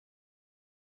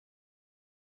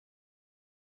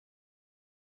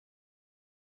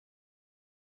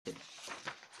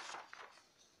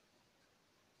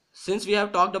since we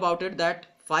have talked about it that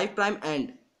 5 prime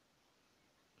end,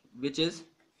 which is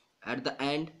at the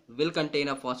end, will contain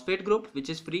a phosphate group which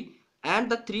is free, and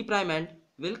the 3 prime end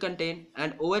will contain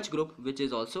an OH group which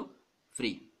is also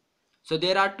free. So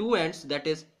there are two ends, that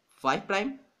is 5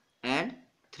 prime and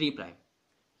 3 prime.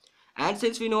 And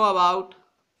since we know about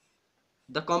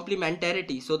the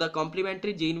complementarity, so the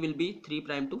complementary gene will be 3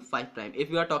 prime to 5 prime if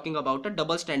we are talking about a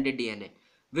double stranded DNA,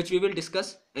 which we will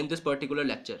discuss in this particular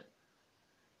lecture.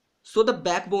 So the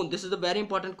backbone, this is a very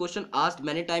important question asked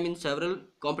many times in several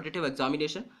competitive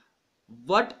examination.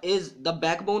 What is the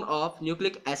backbone of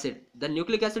nucleic acid? The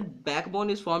nucleic acid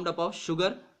backbone is formed up of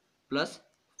sugar plus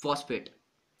phosphate.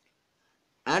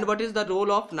 And what is the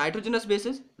role of nitrogenous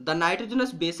bases? The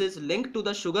nitrogenous bases linked to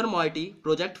the sugar moiety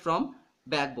project from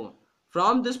backbone.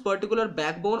 From this particular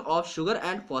backbone of sugar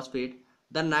and phosphate,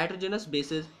 the nitrogenous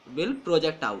bases will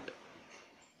project out.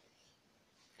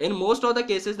 In most of the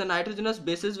cases, the nitrogenous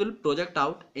bases will project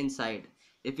out inside.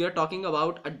 If we are talking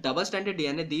about a double-stranded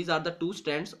DNA, these are the two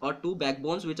strands or two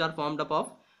backbones which are formed up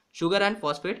of sugar and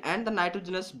phosphate, and the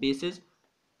nitrogenous bases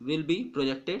will be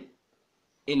projected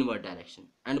inward direction.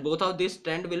 And both of these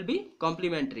strands will be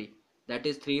complementary. That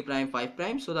is 3 prime 5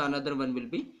 prime. So the another one will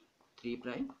be 3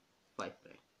 prime 5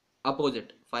 prime.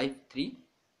 Opposite 5 3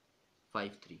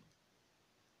 5 3.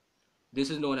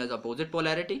 This is known as opposite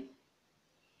polarity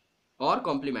or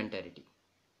complementarity.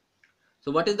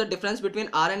 So what is the difference between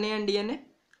RNA and DNA?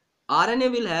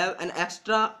 RNA will have an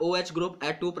extra OH group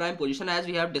at 2 prime position, as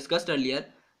we have discussed earlier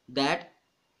that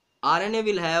RNA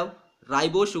will have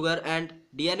ribose sugar and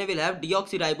DNA will have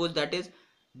deoxyribose, that is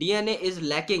DNA is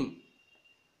lacking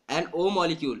an O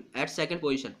molecule at second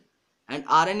position and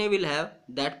RNA will have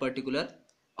that particular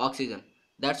oxygen.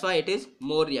 That's why it is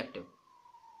more reactive.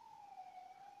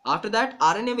 After that,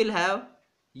 RNA will have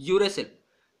uracil.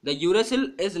 The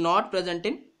uracil is not present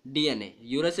in DNA.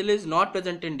 Uracil is not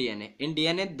present in DNA. In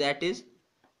DNA, that is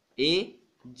A,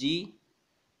 G,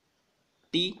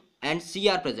 T and C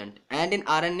are present, and in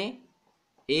RNA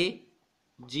A,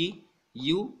 G,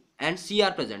 U and C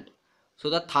are present. So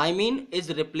the thymine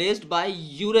is replaced by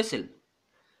uracil.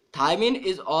 Thymine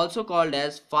is also called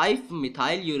as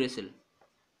 5-methyl uracil.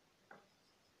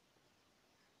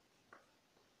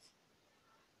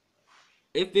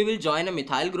 If we will join a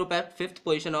methyl group at 5th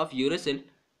position of uracil,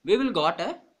 we will got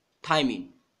a thymine.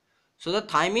 So the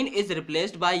thymine is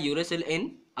replaced by uracil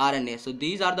in RNA. So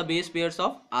these are the base pairs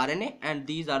of RNA and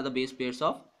these are the base pairs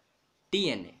of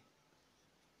DNA,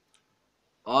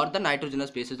 or the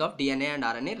nitrogenous bases of DNA and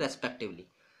RNA respectively.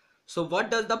 So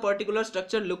what does the particular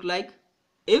structure look like?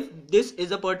 If this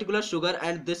is a particular sugar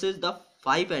and this is the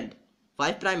 5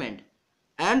 prime end,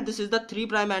 and this is the 3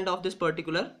 prime end of this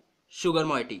particular sugar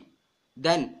moiety,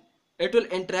 then it will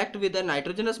interact with a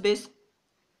nitrogenous base.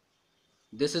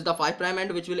 This is the 5 prime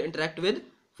end which will interact with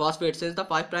phosphate, since the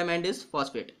 5 prime end is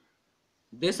phosphate.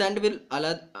 This end will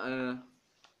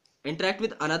interact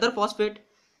with another phosphate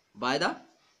by the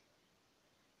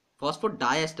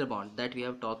phosphodiester bond that we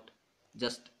have talked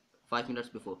just 5 minutes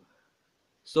before.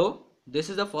 So this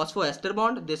is a phosphoester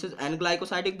bond, this is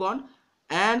N-glycosidic bond,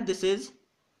 and this is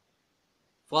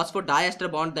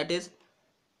phosphodiester bond, that is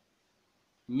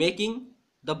making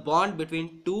the bond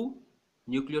between two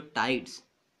nucleotides,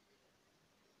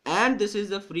 and this is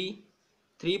the free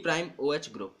 3 prime OH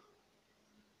group.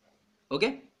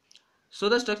 Okay, so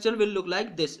the structure will look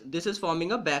like this. This is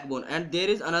forming a backbone, and there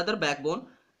is another backbone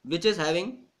which is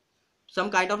having some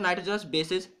kind of nitrogenous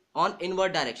bases on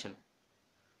inward direction,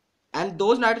 and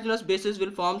those nitrogenous bases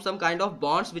will form some kind of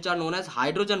bonds which are known as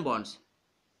hydrogen bonds.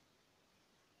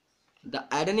 The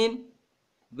adenine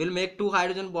will make 2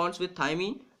 hydrogen bonds with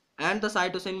thymine, and the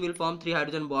cytosine will form 3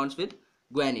 hydrogen bonds with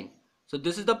guanine. So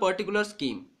this is the particular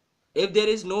scheme. If there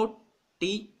is no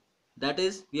T, that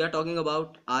is we are talking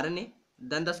about RNA,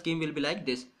 then the scheme will be like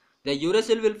this. The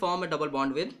uracil will form a double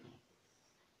bond with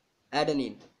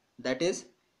adenine, that is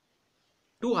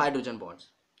 2 hydrogen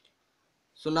bonds.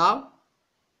 So now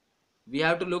we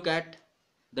have to look at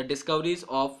the discoveries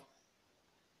of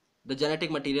the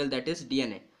genetic material, that is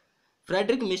DNA.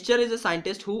 Frederick Mischer is a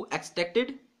scientist who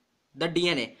extracted the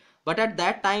DNA, but at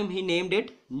that time he named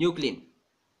it nuclein.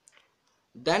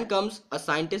 Then comes a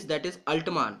scientist, that is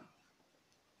Altman.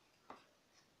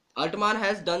 Altman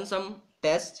has done some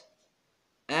tests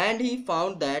and he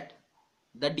found that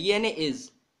the DNA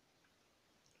is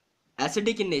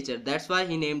acidic in nature. That's why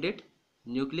he named it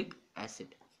nucleic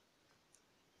acid.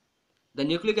 The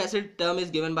nucleic acid term is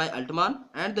given by Altman,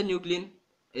 and the nuclein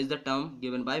is the term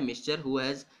given by Mischer, who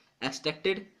has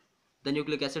extracted the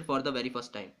nucleic acid for the very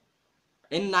first time.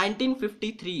 In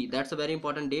 1953, that's a very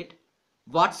important date,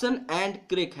 Watson and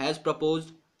Crick has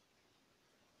proposed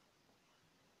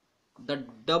the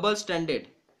double-stranded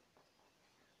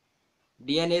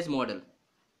DNA's model.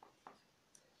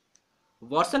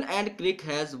 Watson and Crick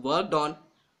has worked on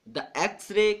the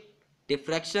X-ray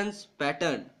diffractions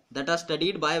pattern that are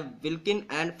studied by Wilkin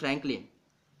and Franklin.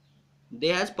 They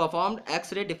has performed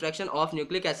X-ray diffraction of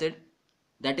nucleic acid,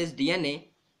 that is DNA,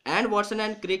 and Watson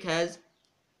and Crick has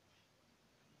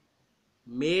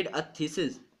made a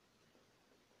thesis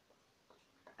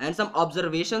and some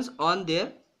observations on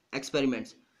their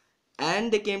experiments,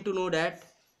 and they came to know that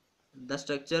the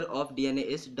structure of DNA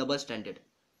is double-stranded.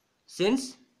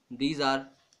 Since these are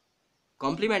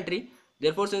complementary,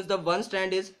 therefore since the one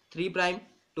strand is 3 prime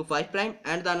to 5 prime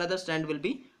and the another strand will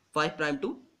be 5 prime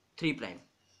to 3 prime.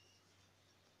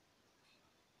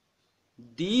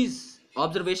 These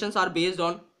observations are based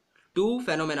on two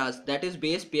phenomena, that is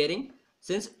base pairing.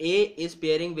 Since A is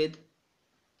pairing with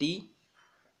T,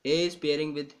 A is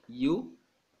pairing with U,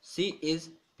 C is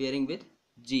pairing with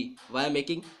G via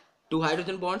making two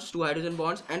hydrogen bonds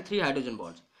and three hydrogen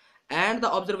bonds. And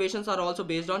the observations are also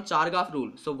based on Chargaff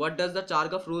rule. So what does the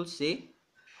Chargaff rule say?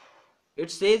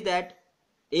 It says that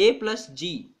A plus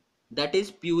G, that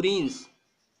is purines,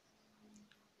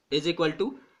 is equal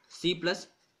to C plus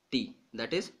T,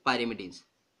 that is pyrimidines.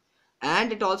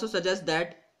 And it also suggests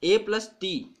that A plus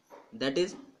T, that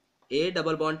is A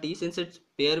double bond T, since it's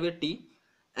pair with T,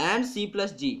 and C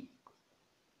plus G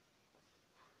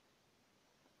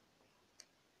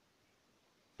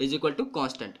is equal to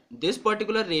constant. This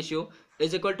particular ratio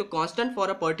is equal to constant for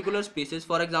a particular species.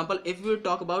 For example, if we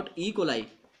talk about E. coli,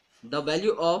 the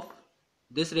value of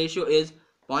this ratio is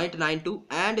 0.92,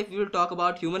 and if we will talk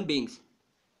about human beings,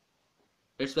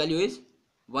 its value is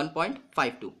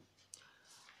 1.52.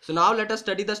 So now let us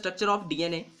study the structure of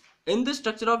DNA. In this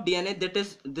structure of DNA,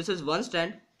 this is one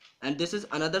strand and this is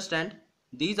another strand.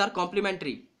 These are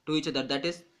complementary to each other, that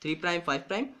is 3 prime 5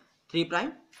 prime, 3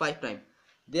 prime 5 prime.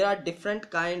 There are different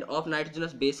kind of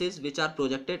nitrogenous bases which are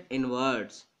projected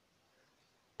inwards,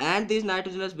 and these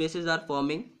nitrogenous bases are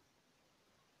forming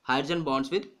hydrogen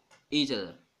bonds with each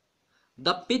other.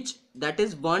 The pitch, that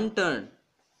is one turn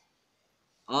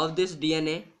of this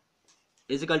DNA,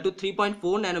 is equal to 3.4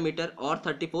 nanometer or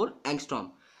 34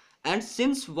 angstrom, and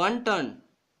since one turn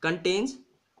contains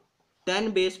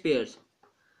 10 base pairs,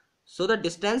 so the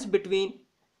distance between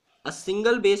a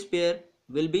single base pair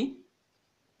will be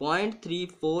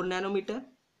 0.34 nanometer,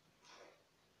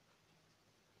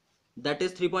 that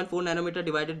is 3.4 nanometer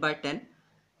divided by 10,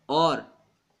 or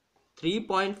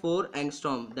 3.4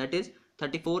 angstrom, that is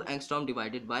 34 angstrom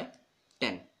divided by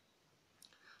 10.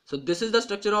 So this is the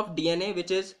structure of DNA,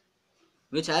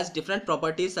 which has different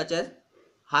properties such as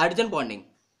hydrogen bonding.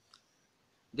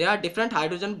 There are different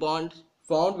hydrogen bonds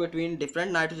found between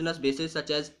different nitrogenous bases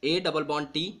such as A double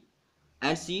bond T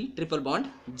and C triple bond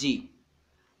G.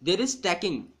 There is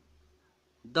stacking.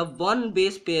 The one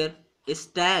base pair is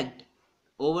stacked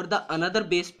over the another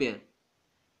base pair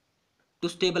to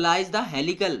stabilize the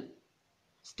helical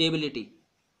stability.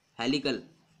 Helical.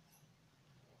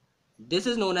 This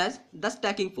is known as the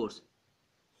stacking force.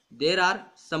 There are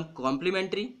some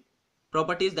complementary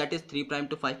properties, that is 3 prime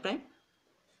to 5 prime.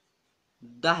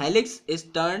 The helix is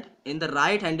turned in the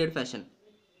right-handed fashion.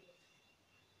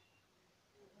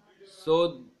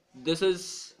 So this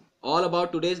is all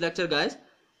about today's lecture, guys.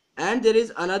 And there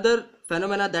is another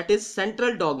phenomena, that is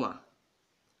central dogma.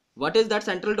 What is that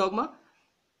central dogma?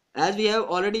 As we have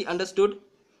already understood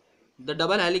the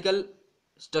double helical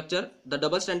structure, the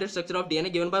double stranded structure of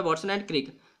DNA given by Watson and Crick,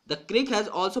 the Crick has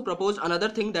also proposed another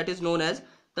thing that is known as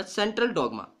the central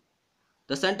dogma.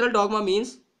 The central dogma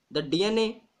means the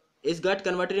DNA is got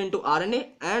converted into RNA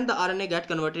and the RNA get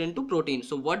converted into protein.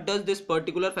 So what does this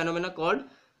particular phenomena called?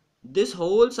 This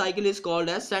whole cycle is called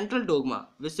as central dogma,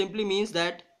 which simply means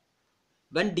that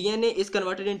when DNA is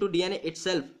converted into DNA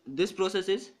itself, this process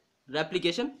is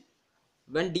replication.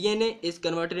 When DNA is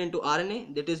converted into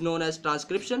RNA, that is known as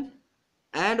transcription,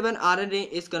 and when RNA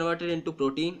is converted into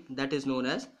protein, that is known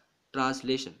as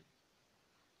translation.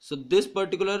 So this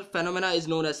particular phenomena is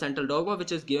known as central dogma,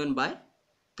 which is given by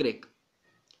Crick.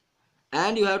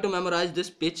 And you have to memorize this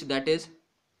pitch, that is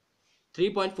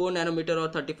 3.4 nanometer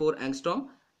or 34 angstrom,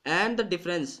 and the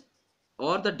difference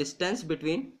or the distance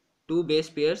between two base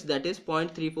pairs, that is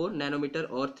 0.34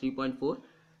 nanometer or 3.4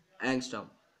 angstrom.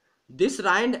 This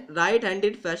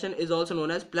right-handed fashion is also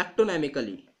known as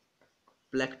plectonamically.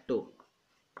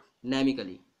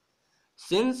 Plectonamically.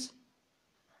 Since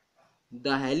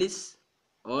the helix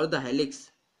or the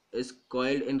helix is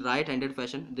coiled in right-handed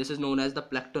fashion, this is known as the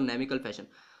plectonamical fashion.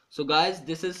 So guys,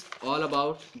 this is all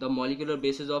about the molecular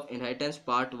basis of inheritance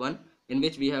part 1, in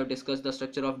which we have discussed the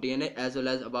structure of DNA as well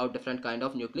as about different kind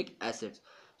of nucleic acids.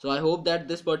 So I hope that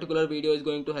this particular video is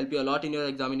going to help you a lot in your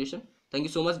examination. Thank you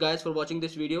so much guys for watching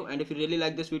this video, and if you really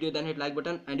like this video then hit like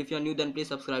button, and if you are new then please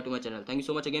subscribe to my channel. Thank you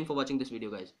so much again for watching this video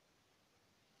guys.